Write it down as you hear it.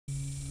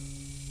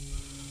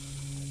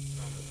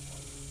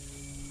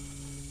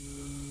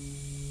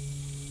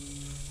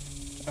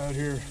Out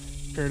here,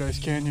 Paradise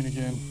Canyon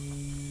again.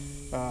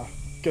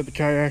 Got the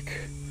kayak.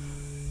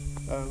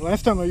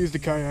 Last time I used the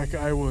kayak,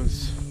 I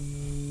was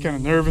kind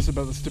of nervous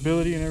about the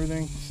stability and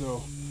everything,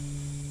 so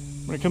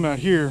I'm gonna come out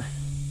here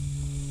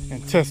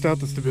and test out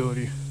the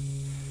stability.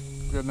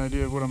 I've got an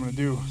idea of what I'm gonna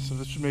do, so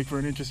this should make for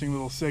an interesting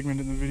little segment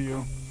in the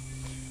video.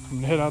 I'm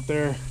gonna head out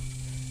there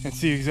and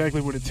see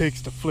exactly what it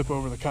takes to flip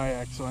over the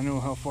kayak, so I know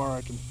how far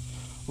I can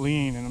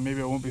lean, and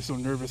maybe I won't be so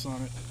nervous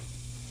on it.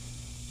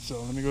 So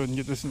let me go ahead and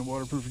get this in the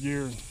waterproof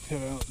gear and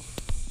head out.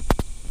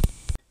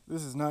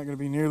 This is not going to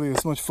be nearly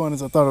as much fun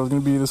as I thought it was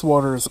going to be. This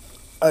water is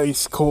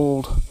ice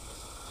cold.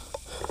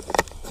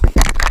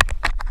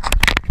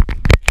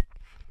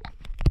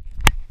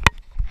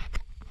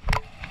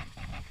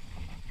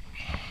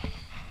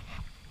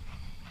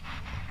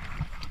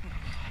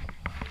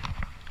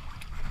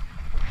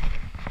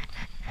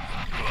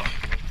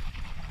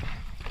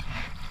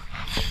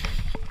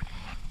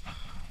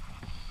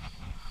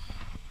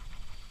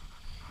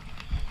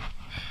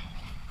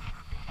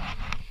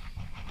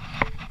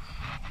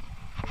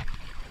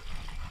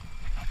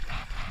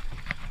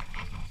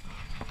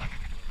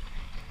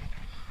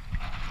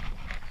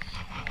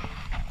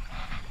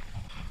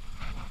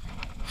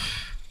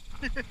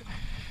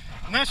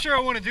 I'm not sure I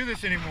want to do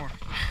this anymore.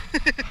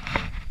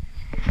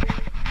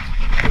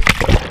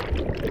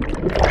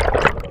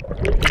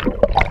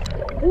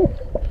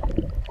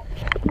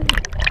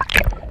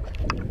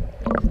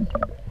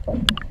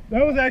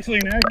 That was actually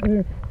an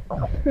accident.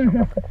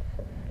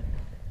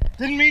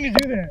 Didn't mean to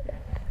do that.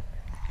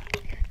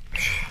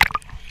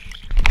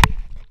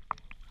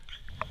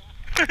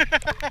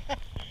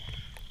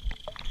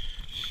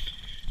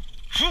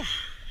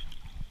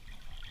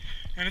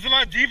 And it's a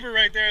lot deeper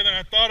right there than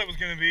I thought it was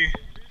going to be.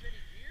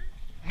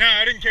 No,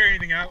 I didn't carry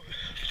anything out.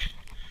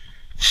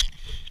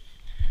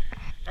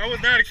 I was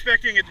not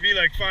expecting it to be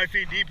like 5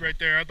 feet deep right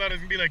there. I thought it was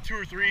going to be like 2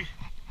 or 3.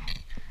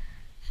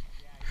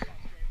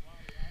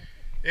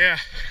 Yeah.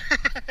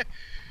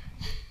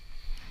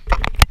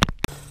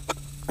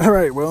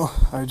 Alright, well,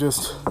 I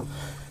just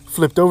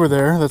flipped over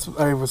there.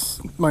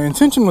 My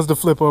intention was to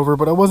flip over,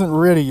 but I wasn't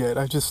ready yet.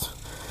 I just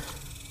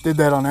did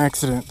that on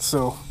accident,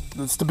 so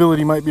the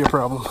stability might be a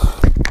problem.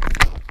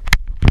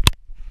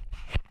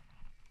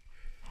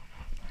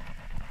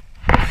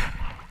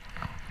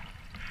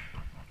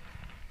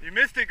 You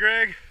missed it,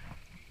 Greg.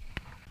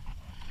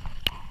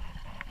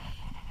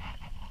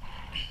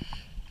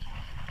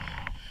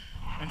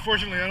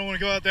 Unfortunately, I don't want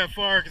to go out that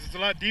far because it's a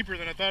lot deeper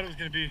than I thought it was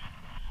going to be.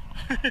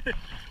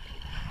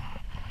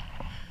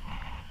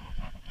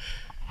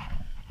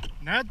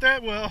 Not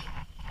that well.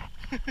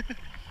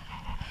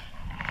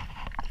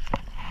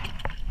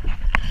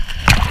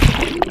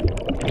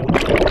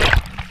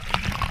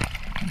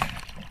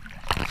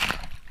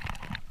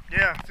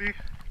 Yeah, see?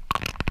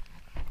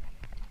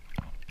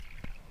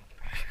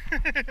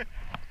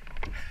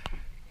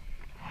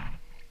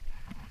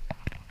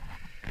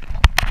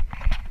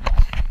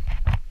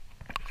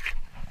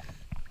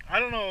 I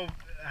don't know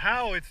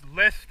how it's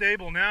less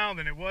stable now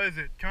than it was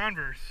at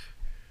Converse.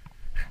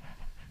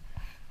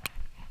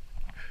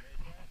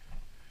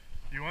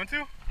 You want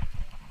to?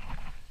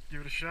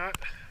 Give it a shot.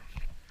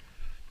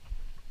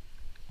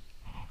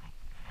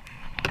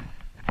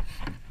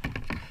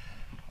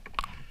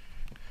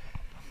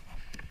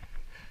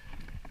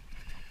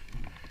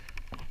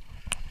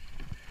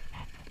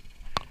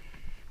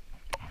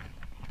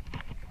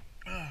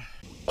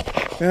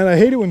 Man, I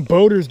hate it when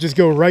boaters just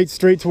go right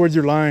straight towards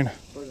your line.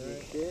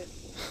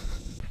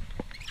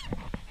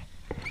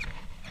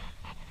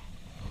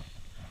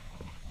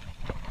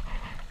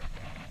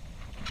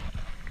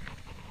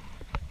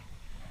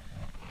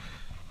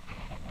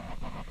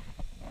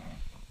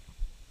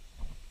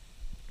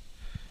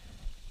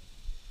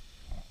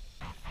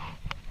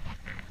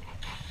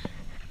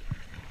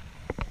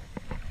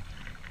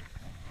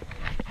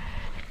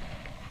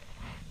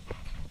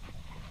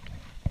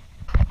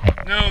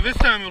 No, this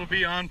time it'll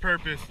be on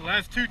purpose. The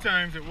last 2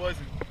 times it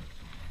wasn't.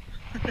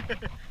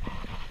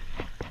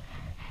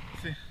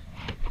 See.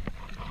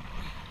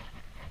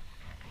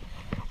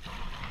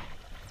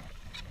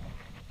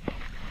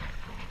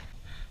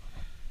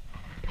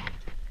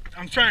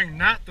 I'm trying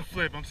not to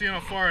flip. I'm seeing how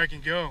far I can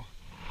go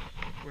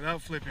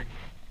without flipping.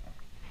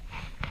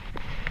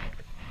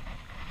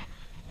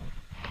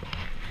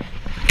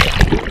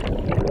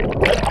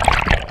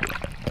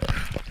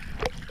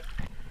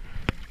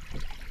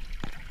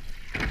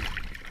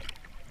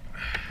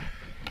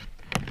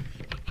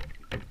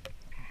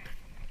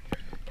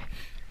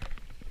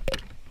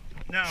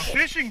 Now,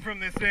 fishing from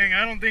this thing,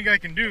 I don't think I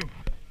can do.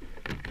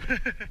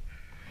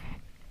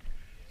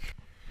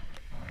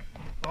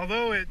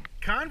 Although at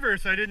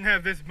Converse, I didn't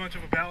have this much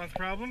of a balance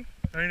problem.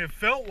 I mean, it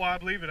felt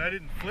wobbly, but I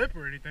didn't flip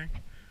or anything.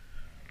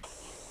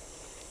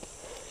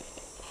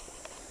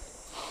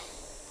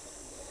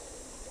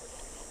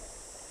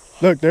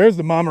 Look, there's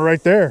the mama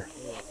right there.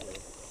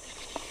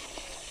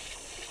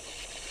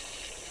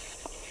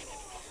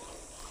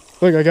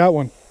 Look, I got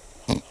one.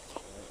 Look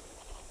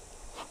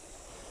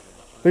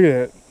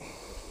at that.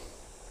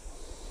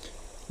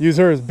 Use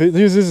her as bait.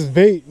 Use this as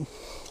bait.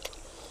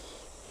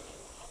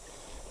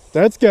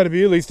 That's got to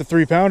be at least a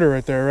 3-pounder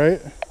right there,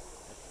 right?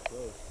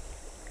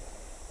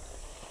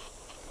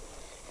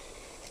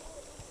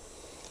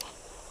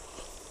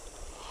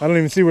 I don't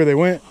even see where they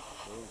went.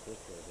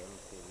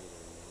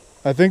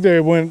 I think they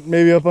went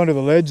maybe up under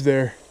the ledge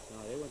there. No,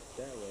 they went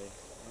that way.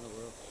 I don't know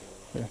where else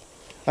they went.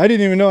 Yeah. I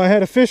didn't even know I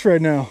had a fish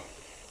right now.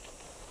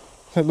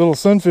 That little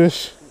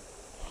sunfish.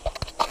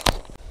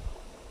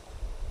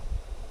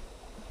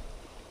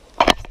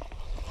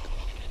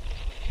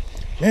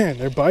 Man,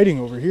 they're biting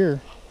over here,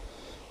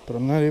 but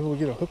I'm not able to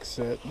get a hook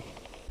set.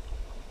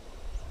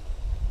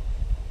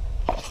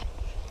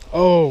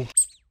 Oh,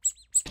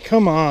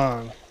 come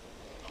on.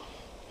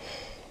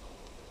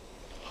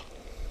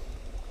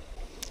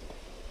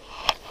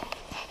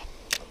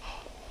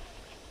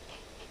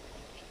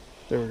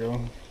 There we go.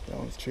 That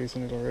one's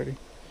chasing it already.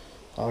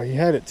 Oh, he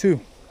had it too.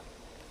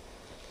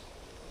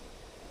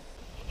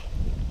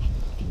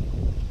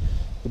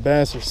 The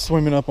bass are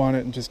swimming up on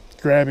it and just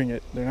grabbing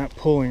it. They're not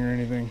pulling or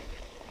anything.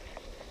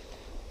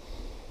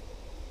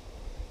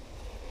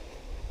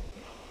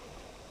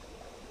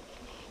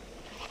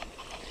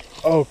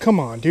 Oh, come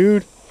on,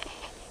 dude.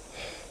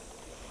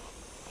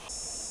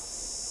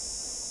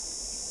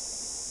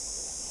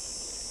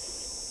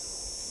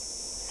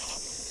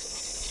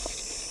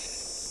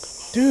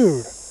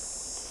 Dude,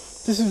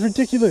 this is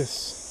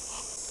ridiculous.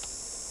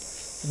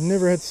 I've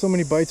never had so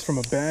many bites from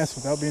a bass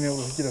without being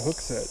able to get a hook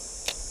set.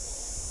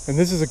 And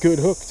this is a good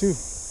hook too.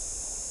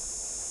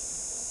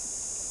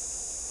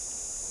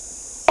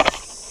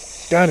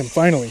 Got him,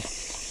 finally.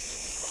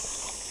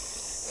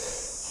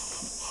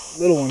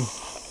 Little one.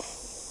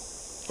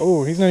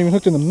 Oh, he's not even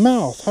hooked in the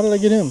mouth. How did I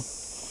get him?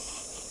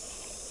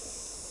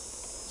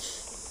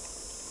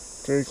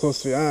 Very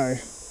close to the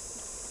eye.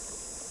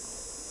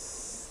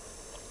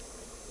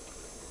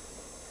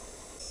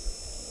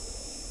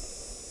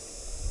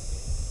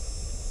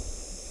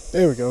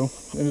 There we go.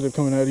 Ended up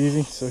coming out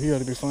easy, so he ought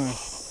to be fine.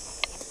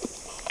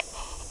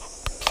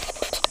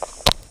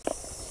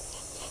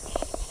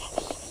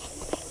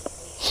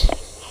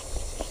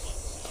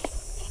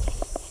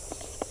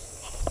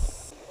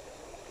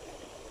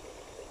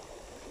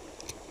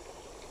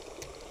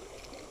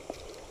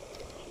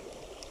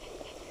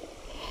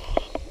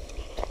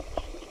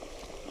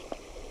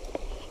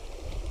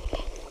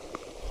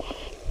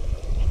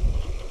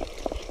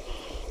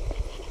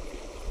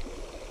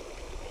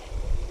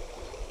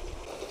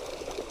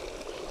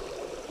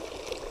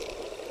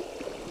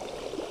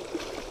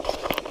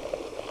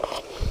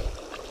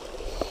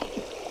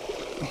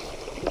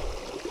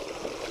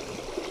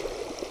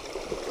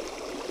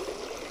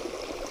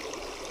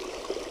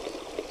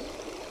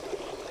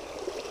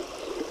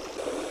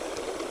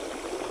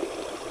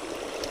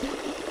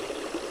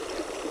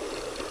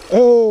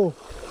 Oh!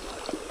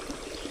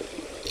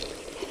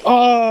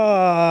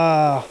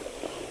 Ah!